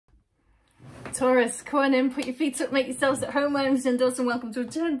Taurus, come on in, put your feet up, make yourselves at home. My name's Jen Dawson, welcome to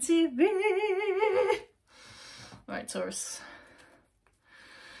JenTV. Right, Taurus.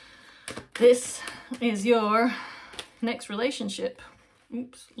 This is your next relationship.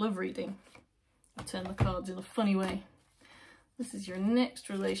 Oops, love reading. I turn the cards in a funny way. This is your next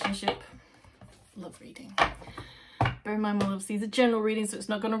relationship. Love reading. Bear in mind, my loves, these are general readings, so it's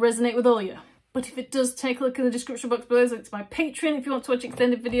not going to resonate with all of you. But if it does, take a look in the description box below. There's a link to my Patreon if you want to watch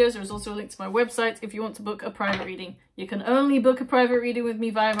extended videos. There's also a link to my website if you want to book a private reading. You can only book a private reading with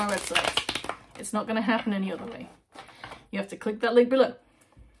me via my website. It's not going to happen any other way. You have to click that link below.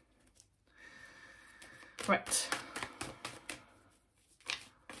 Right.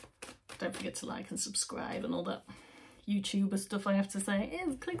 Don't forget to like and subscribe and all that YouTuber stuff I have to say.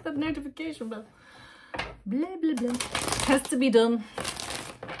 Click that notification bell. Blah, blah, blah. Has to be done.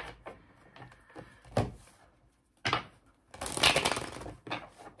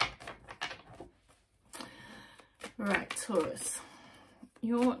 Right, Taurus,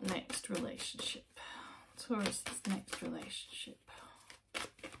 your next relationship. Taurus's next relationship.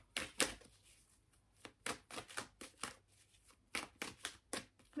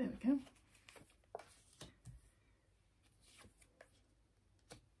 There we go.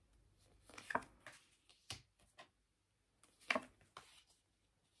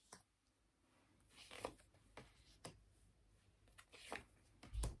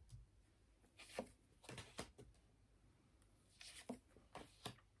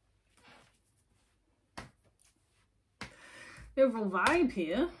 The overall vibe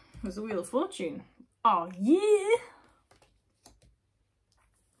here is the Wheel of Fortune. Oh yeah!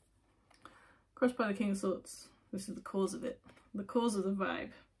 Crushed by the King of Swords. This is the cause of it. The cause of the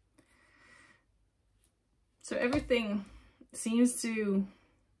vibe. So everything seems to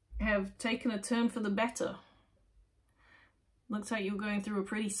have taken a turn for the better. Looks like you're going through a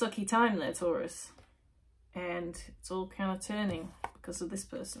pretty sucky time there, Taurus. And it's all kind of turning because of this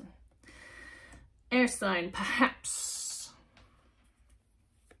person. Air sign, perhaps.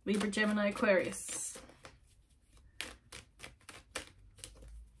 Libra, Gemini, Aquarius.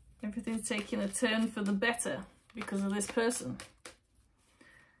 Everything's taking a turn for the better because of this person.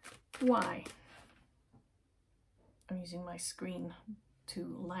 Why? I'm using my screen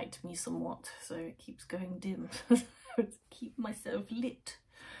to light me somewhat, so it keeps going dim. To keep myself lit.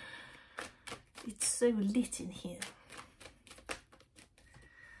 It's so lit in here.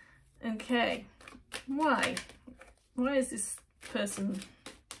 Okay. Why? Why is this person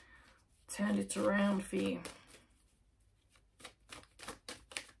turned it around for you?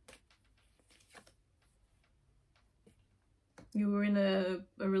 You were in a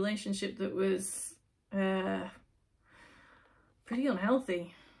relationship that was pretty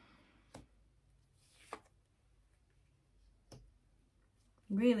unhealthy.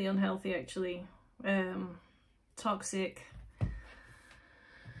 Really unhealthy, actually. Toxic.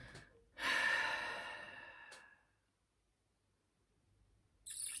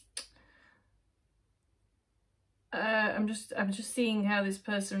 I'm just seeing how this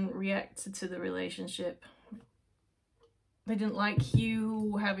person reacted to the relationship. They didn't like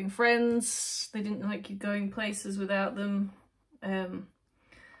you having friends. They didn't like you going places without them.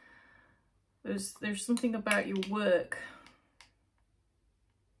 There's something about your work.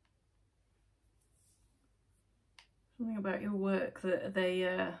 Something about your work that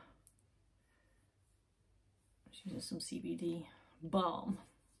they using some CBD balm.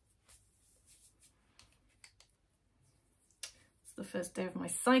 It's the first day of my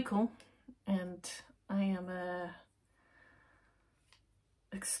cycle, and I am a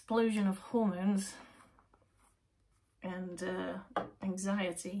explosion of hormones and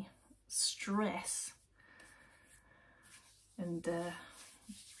anxiety, stress, and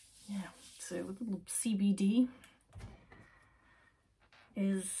yeah, so a little CBD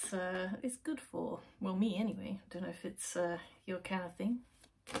is good for, well, me anyway. I don't know if it's your kind of thing.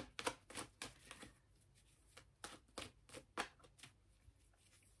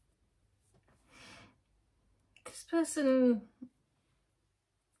 This person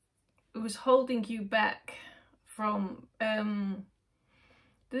was holding you back from,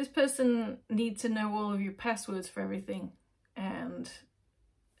 this person needs to know all of your passwords for everything, and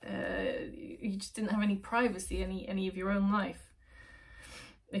you just didn't have any privacy, any of your own life.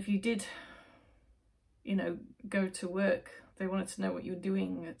 If you did, you know, go to work, they wanted to know what you were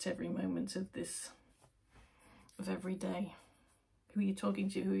doing at every moment of every day. Who are you talking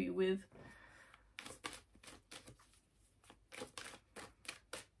to? Who are you with?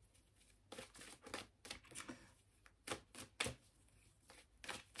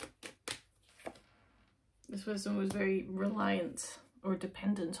 This person was very reliant or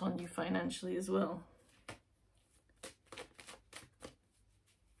dependent on you financially as well.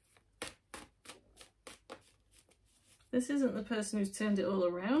 This isn't the person who's turned it all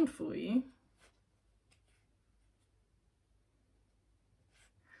around for you.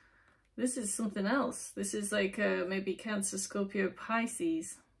 This is something else. This is like maybe Cancer, Scorpio,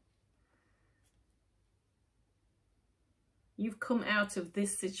 Pisces. You've come out of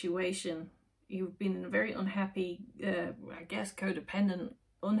this situation. You've been in a very unhappy, I guess, codependent,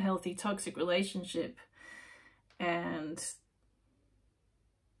 unhealthy, toxic relationship. And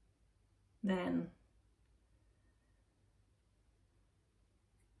then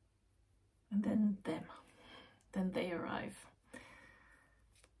they arrive.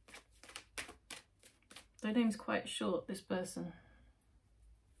 Their name's quite short, this person.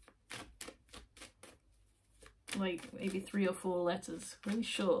 Like maybe 3 or 4 letters, really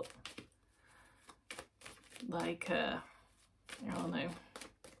short. Like, I don't know,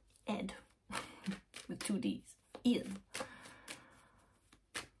 Ed, with 2 Ds, Ian,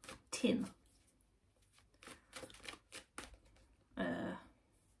 Tin.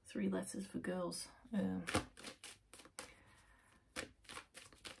 3 letters for girls.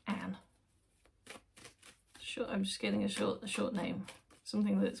 Anne. Short. I'm just getting a short name.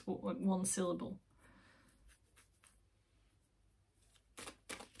 Something that's 1 syllable.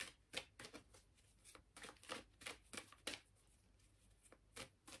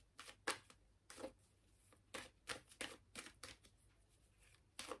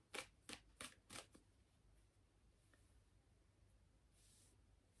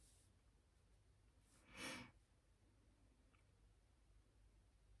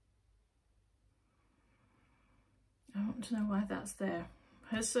 I want to know why that's there.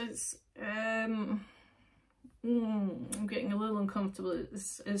 I'm getting a little uncomfortable.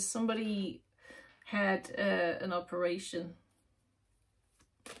 Has somebody had an operation?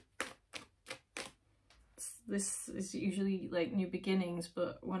 This is usually like new beginnings,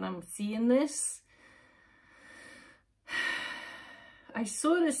 but when I'm seeing this, I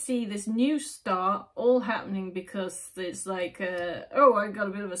sort of see this new start all happening because it's like, oh, I got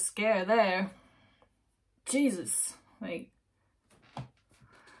a bit of a scare there. Jesus. Like,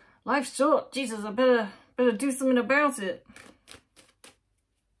 life's short. Jesus, I better do something about it.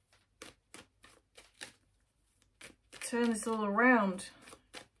 Turn this all around.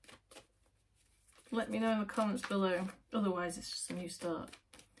 Let me know in the comments below. Otherwise, it's just a new start.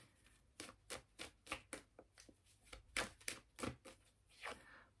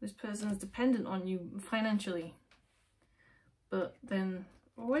 This person is dependent on you financially. But then,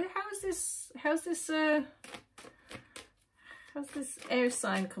 how's this air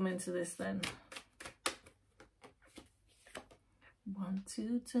sign come into this then? Want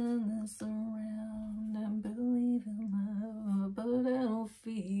to turn this around and believe in love, but I don't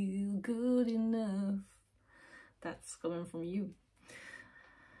feel good enough. That's coming from you.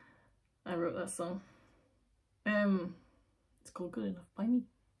 I wrote that song. It's called Good Enough by me.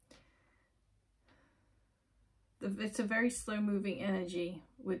 It's a very slow moving energy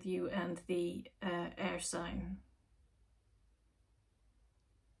with you and the air sign.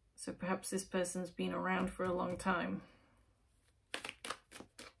 So perhaps this person's been around for a long time.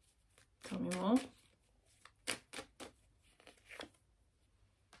 Tell me more.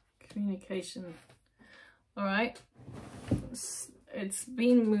 Communication. All right. It's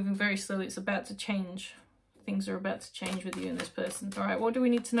been moving very slowly. It's about to change. Things are about to change with you and this person. All right, what do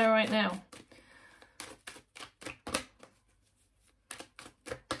we need to know right now?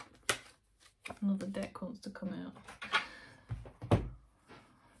 Another deck wants to come out.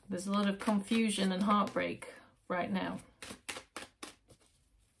 There's a lot of confusion and heartbreak right now.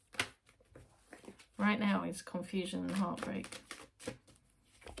 Right now it's confusion and heartbreak.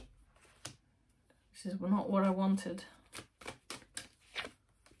 This is not what I wanted.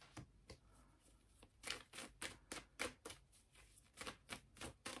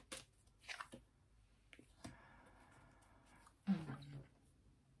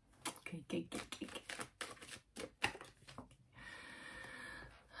 Okay.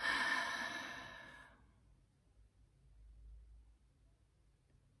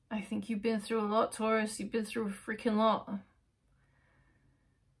 I think you've been through a lot, Taurus. You've been through a freaking lot.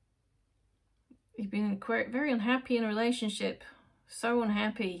 You've been very unhappy in a relationship. So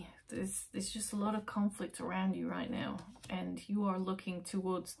unhappy. There's just a lot of conflict around you right now. And you are looking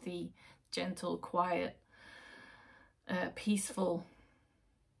towards the gentle, quiet, peaceful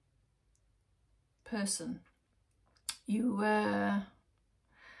person. You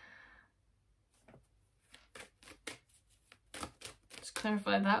just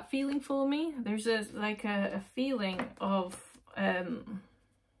clarify that feeling for me. There's a feeling of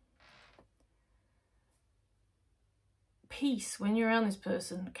peace when you're around this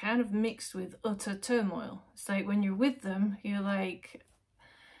person, kind of mixed with utter turmoil. It's like when you're with them, you're like,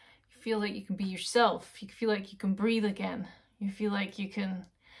 you feel like you can be yourself. You feel like you can breathe again. You feel like you can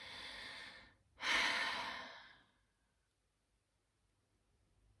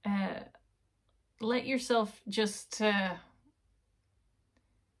let yourself just, I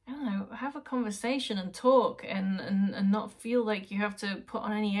don't know, have a conversation and talk and not feel like you have to put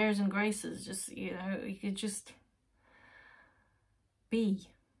on any airs and graces. Just, you know, you could just be.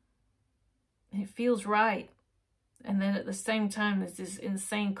 It feels right. And then at the same time, there's this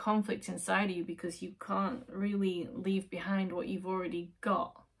insane conflict inside of you because you can't really leave behind what you've already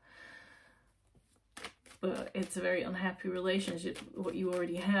got. But it's a very unhappy relationship, what you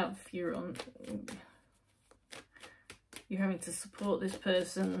already have. You're having to support this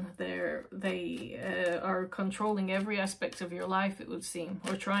person. They are controlling every aspect of your life, it would seem,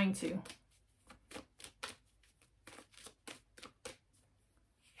 or trying to.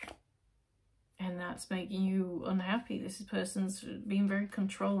 And that's making you unhappy. This person's being very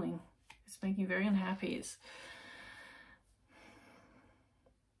controlling. It's making you very unhappy.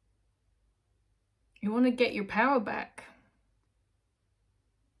 You want to get your power back.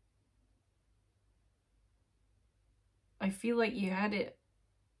 I feel like you had it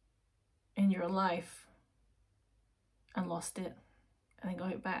in your life and lost it, and then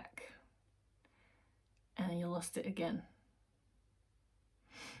got it back, and then you lost it again.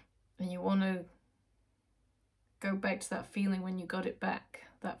 And you want to go back to that feeling when you got it back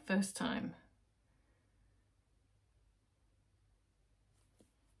that first time.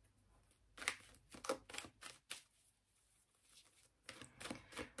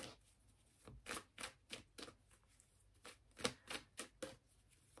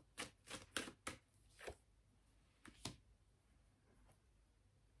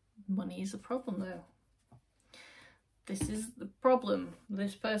 Money is a problem, though. This is the problem.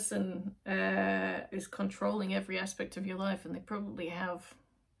 This person is controlling every aspect of your life, and they probably have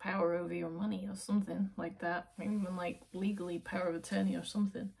power over your money or something like that. Maybe even like legally power of attorney or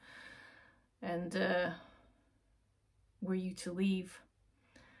something. And were you to leave,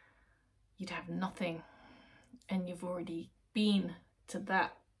 you'd have nothing. And you've already been to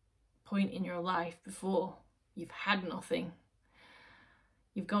that point in your life before. You've had nothing.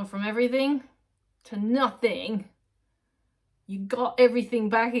 You've gone from everything to nothing. You got everything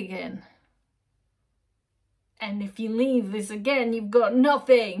back again. And if you leave this again, you've got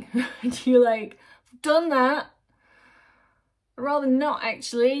nothing. And you're like, I've done that. I'd rather not,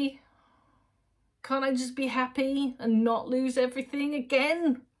 actually. Can't I just be happy and not lose everything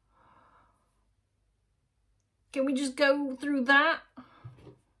again? Can we just go through that?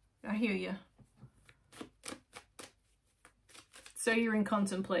 I hear you. So you're in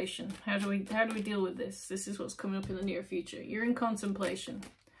contemplation. How do we deal with this? This is what's coming up in the near future. You're in contemplation.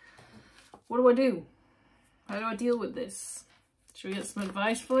 What do I do? How do I deal with this? Should we get some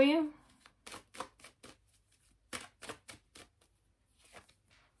advice for you?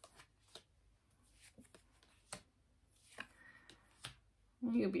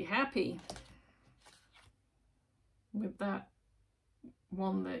 You'll be happy with that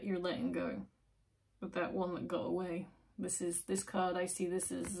one that you're letting go, with that one that got away. This card, I see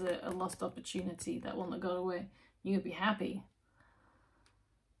this as a lost opportunity, that one that got away. You'll be happy.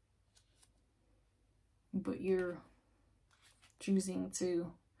 But you're choosing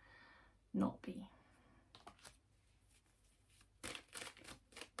to not be.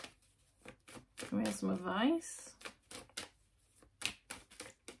 Can we have some advice?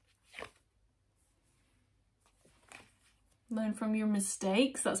 Learn from your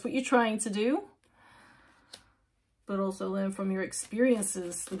mistakes. That's what you're trying to do. But also learn from your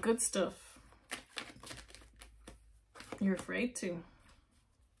experiences, the good stuff. You're afraid to.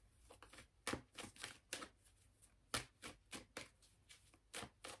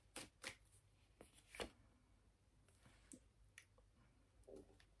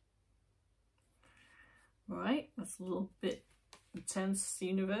 Right, that's a little bit intense,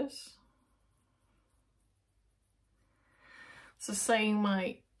 universe. So saying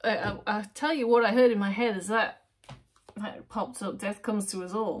I'll tell you what I heard in my head is that popped up, death comes to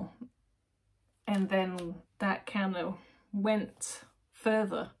us all. And then that kind of went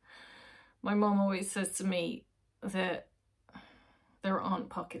further. My mom always says to me that there aren't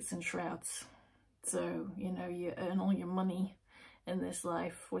pockets and shrouds. So, you know, you earn all your money in this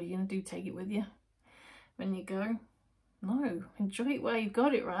life. What are you going to do? Take it with you when you go? No, enjoy it while you've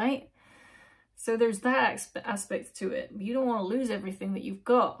got it, right? So there's that aspect to it. You don't want to lose everything that you've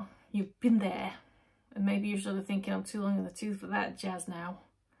got. You've been there. And maybe you're sort of thinking, I'm too long in the tooth for that jazz now.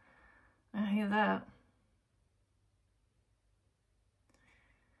 I hear that.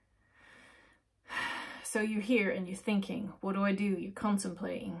 So you're here and you're thinking, what do I do? You're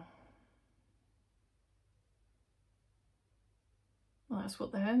contemplating. Well, that's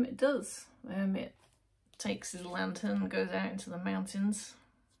what the hermit does. The hermit takes his lantern, goes out into the mountains,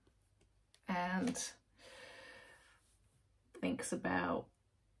 and thinks about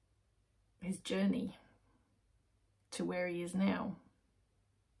his journey to where he is now.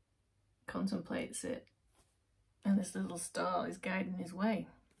 Contemplates it. And this little star is guiding his way.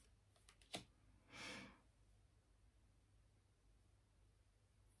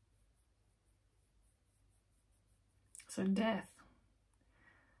 So death.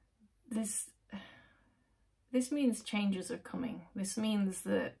 This means changes are coming. This means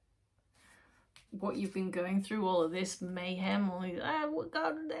that what you've been going through, all of this mayhem, all these,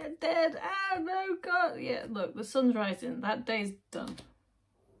 God, they're dead, no, God. Yeah, look, the sun's rising. That day's done.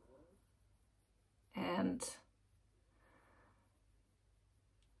 And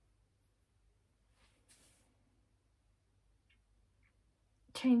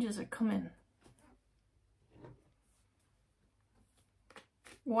changes are coming.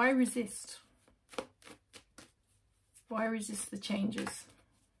 Why resist? Why resist the changes?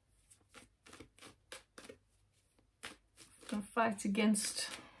 Don't fight against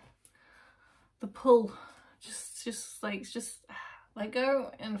the pull. Just let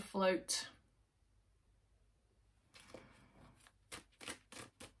go and float.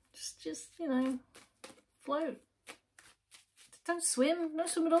 Just you know, float. Don't swim. Don't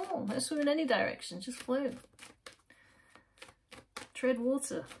swim at all. Don't swim in any direction. Just float. Tread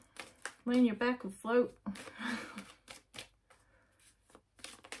water. Lay on your back and float.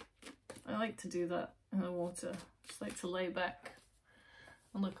 I like to do that in the water. Just like to lay back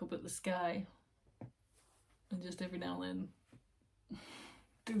and look up at the sky. And just every now and then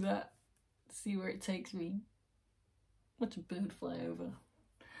do that. See where it takes me. Watch a bird fly over.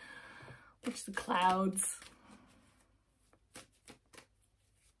 Watch the clouds.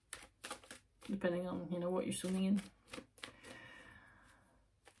 Depending on, you know, what you're swimming in.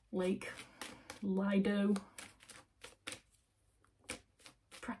 Lake, Lido.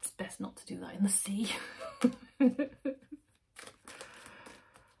 Perhaps best not to do that in the sea.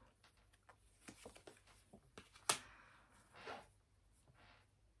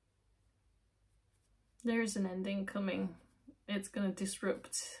 There's an ending coming. It's going to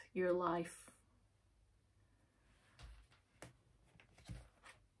disrupt your life.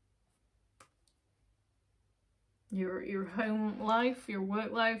 Your home life, your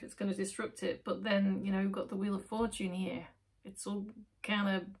work life, it's going to disrupt it. But then, you know, you've got the Wheel of Fortune here. It's all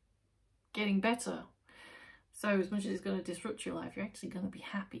kind of getting better. So as much as it's going to disrupt your life, you're actually going to be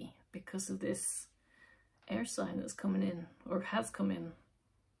happy because of this air sign that's coming in, or has come in.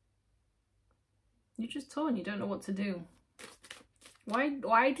 You're just torn. You don't know what to do.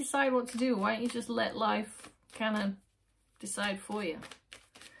 Why decide what to do? Why don't you just let life kind of decide for you?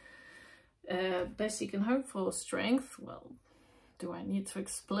 Best you can hope for. Strength. Well, do I need to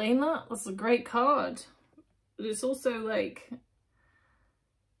explain that? That's a great card. But it's also like,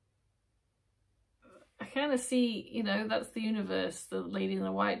 I kind of see, you know, that's the universe, the lady in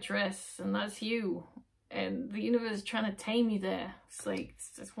the white dress, and that's you. And the universe is trying to tame you there. It's like,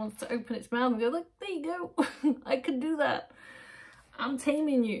 it just wants to open its mouth and go, look, there you go. I can do that. I'm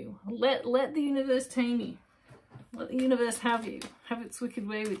taming you. Let the universe tame you. Let the universe have you. Have its wicked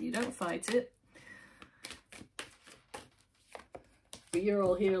way with you. Don't fight it. But you're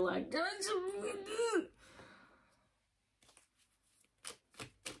all here like,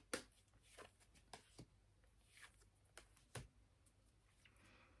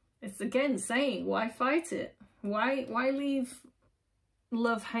 it's again saying, why fight it? Why leave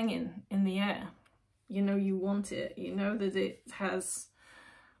love hanging in the air? You know you want it. You know that it has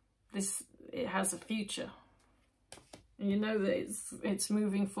a future. You know that it's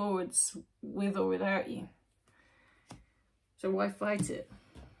moving forwards with or without you. So why fight it?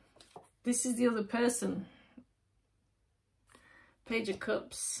 This is the other person. Page of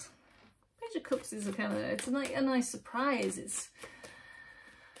Cups. Page of Cups is it's a nice surprise.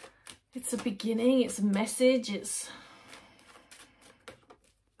 It's a beginning, it's a message, it's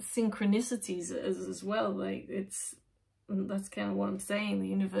synchronicities as well. Like that's kind of what I'm saying. The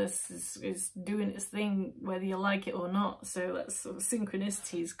universe is doing its thing whether you like it or not. So that's sort of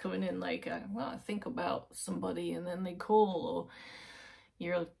synchronicities coming in, like well, I think about somebody and then they call, or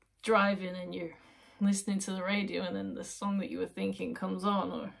you're driving and you're listening to the radio and then the song that you were thinking comes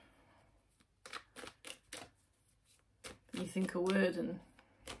on, or you think a word and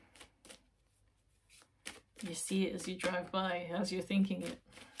You see it as you drive by, as you're thinking it.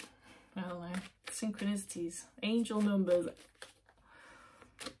 I don't know. Synchronicities. Angel numbers.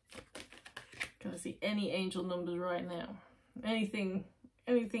 Can't see any angel numbers right now. Anything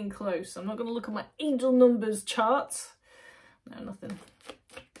close. I'm not going to look at my angel numbers charts. No, nothing.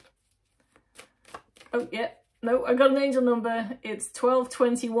 Oh, yeah. No, I got an angel number. It's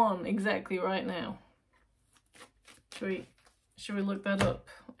 1221 exactly right now. Should we look that up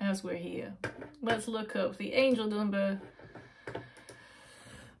as we're here? Let's look up the angel number.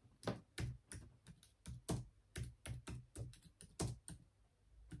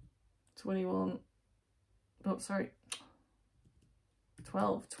 Oh, sorry.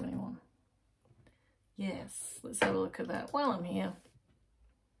 1221. Yes, let's have a look at that while I'm here.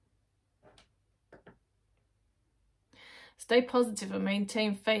 Stay positive and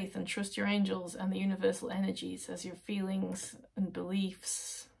maintain faith and trust your angels and the universal energies as your feelings and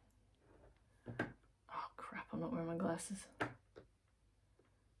beliefs. Oh crap, I'm not wearing my glasses.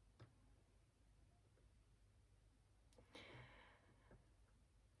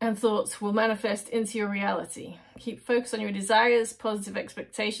 And thoughts will manifest into your reality. Keep focused on your desires, positive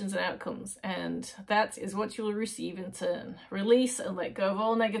expectations and outcomes, and that is what you will receive in turn. Release and let go of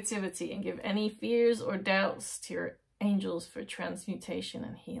all negativity and give any fears or doubts to your angels for transmutation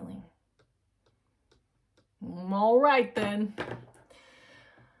and healing. All right then.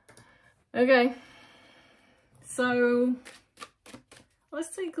 Okay, so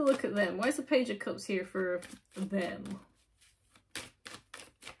let's take a look at them. Where's the Page of Cups here for them?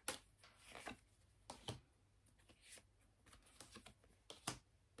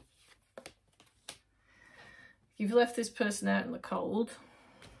 You've left this person out in the cold.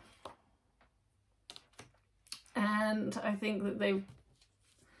 And I think that they've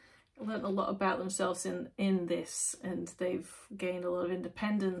learned a lot about themselves in this, and they've gained a lot of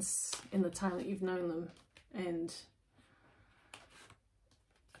independence in the time that you've known them. And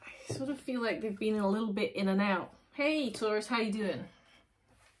I sort of feel like they've been a little bit in and out. Hey Taurus, how you doing?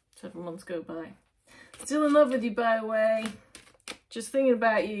 Several months go by. Still in love with you, by the way. Just thinking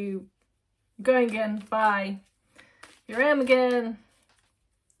about you. Going again, bye. Here I am again.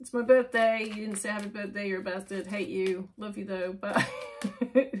 It's my birthday. You didn't say happy birthday. You're a bastard. Hate you. Love you though. Bye.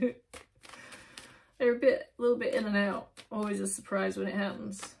 They're a little bit in and out. Always a surprise when it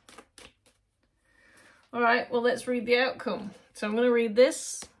happens. All right. Well, let's read the outcome. So I'm going to read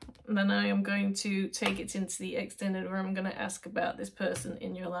this, and then I am going to take it into the extended, where I'm going to ask about this person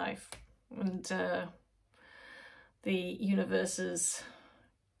in your life and the universe's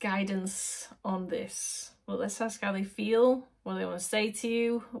guidance on this. Well, let's ask how they feel, what they want to say to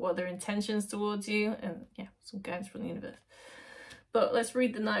you, what their intentions towards you, and yeah, some guidance from the universe. But let's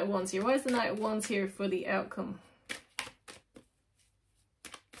read the Knight of Wands here. Why is the Knight of Wands here for the outcome?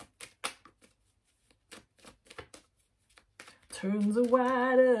 Turns a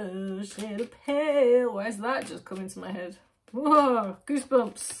whiter shade of pale. Why is that just coming to my head? Whoa,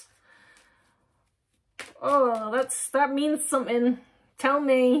 goosebumps. Oh, that means something. Tell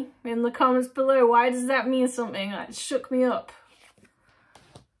me in the comments below, why does that mean something? That shook me up.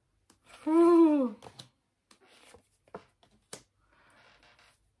 Whew.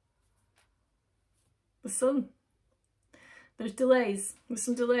 The Sun. There's delays. There's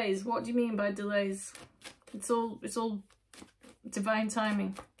some delays. What do you mean by delays? It's all divine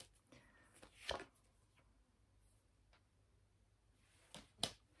timing.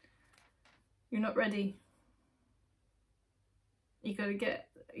 You're not ready. You gotta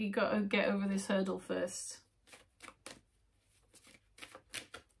get over this hurdle first.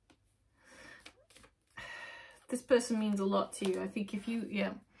 This person means a lot to you. I think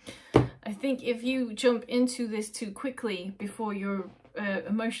if you jump into this too quickly before you're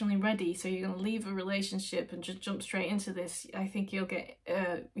emotionally ready, so you're gonna leave a relationship and just jump straight into this, I think you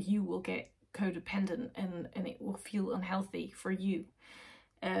will get codependent, and it will feel unhealthy for you.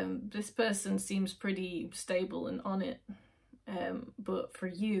 This person seems pretty stable and on it. But for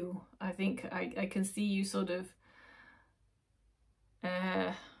you, I think I can see you sort of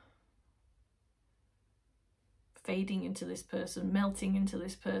fading into this person, melting into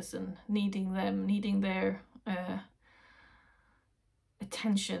this person, needing them, needing their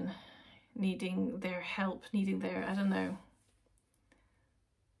attention, needing their help, needing their, I don't know.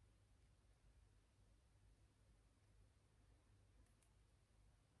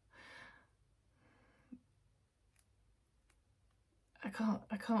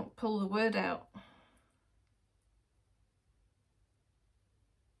 I can't pull the word out.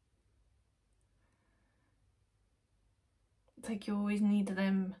 It's like you always need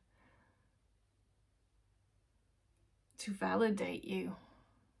them to validate you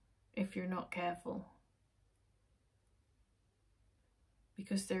if you're not careful.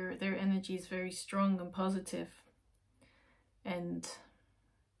 because their energy is very strong and positive, and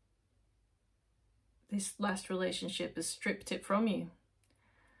this last relationship has stripped it from you.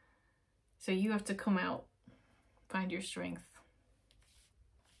 So you have to come out, find your strength.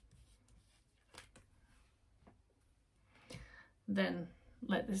 Then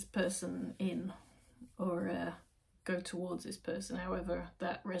let this person in, or go towards this person, however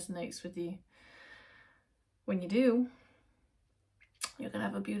that resonates with you. When you do, you're going to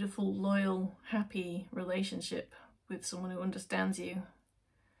have a beautiful, loyal, happy relationship with someone who understands you.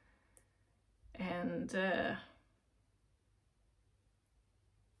 And the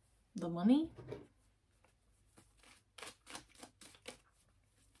money?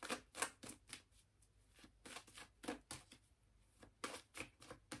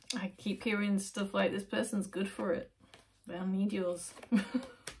 I keep hearing stuff like, this person's good for it. They'll need yours.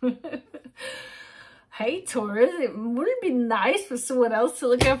 Hey Taurus, wouldn't it be nice for someone else to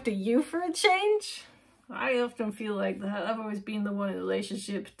look after you for a change? I often feel like that. I've always been the one in the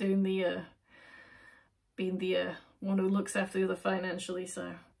relationship doing the being the one who looks after the other financially.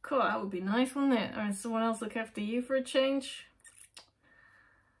 So cool, that would be nice, wouldn't it? Or someone else look after you for a change.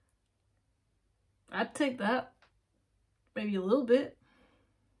 I'd take that. Maybe a little bit.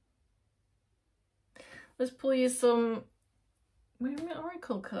 Let's pull you some, where are my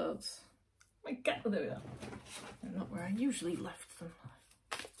oracle cards? Oh my God, there we are. They're not where I usually left them.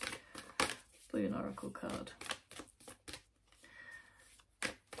 Pull you an oracle card.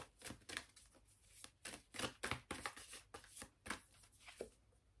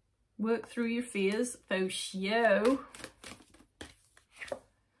 Work through your fears, Faucio.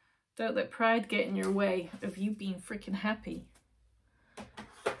 Don't let pride get in your way of you being freaking happy.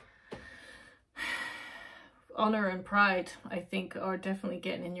 Honor and pride, I think, are definitely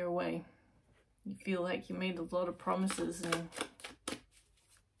getting in your way. You feel like you made a lot of promises, and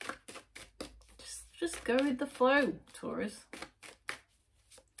just go with the flow, Taurus.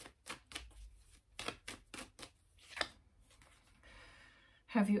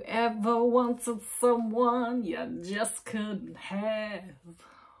 Have you ever wanted someone you just couldn't have?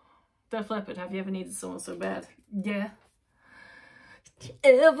 Def Leppard, have you ever needed someone so bad? Yeah.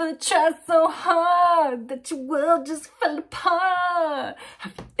 Ever tried so hard that your world just fell apart?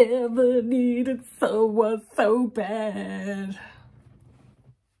 Have you ever needed someone so bad?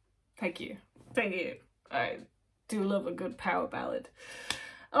 Thank you. Thank you. I do love a good power ballad.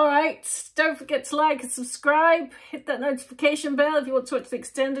 Alright, don't forget to like and subscribe. Hit that notification bell if you want to watch the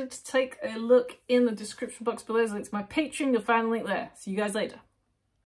extended. Take a look in the description box below. There's a link to my Patreon. You'll find the link there. See you guys later.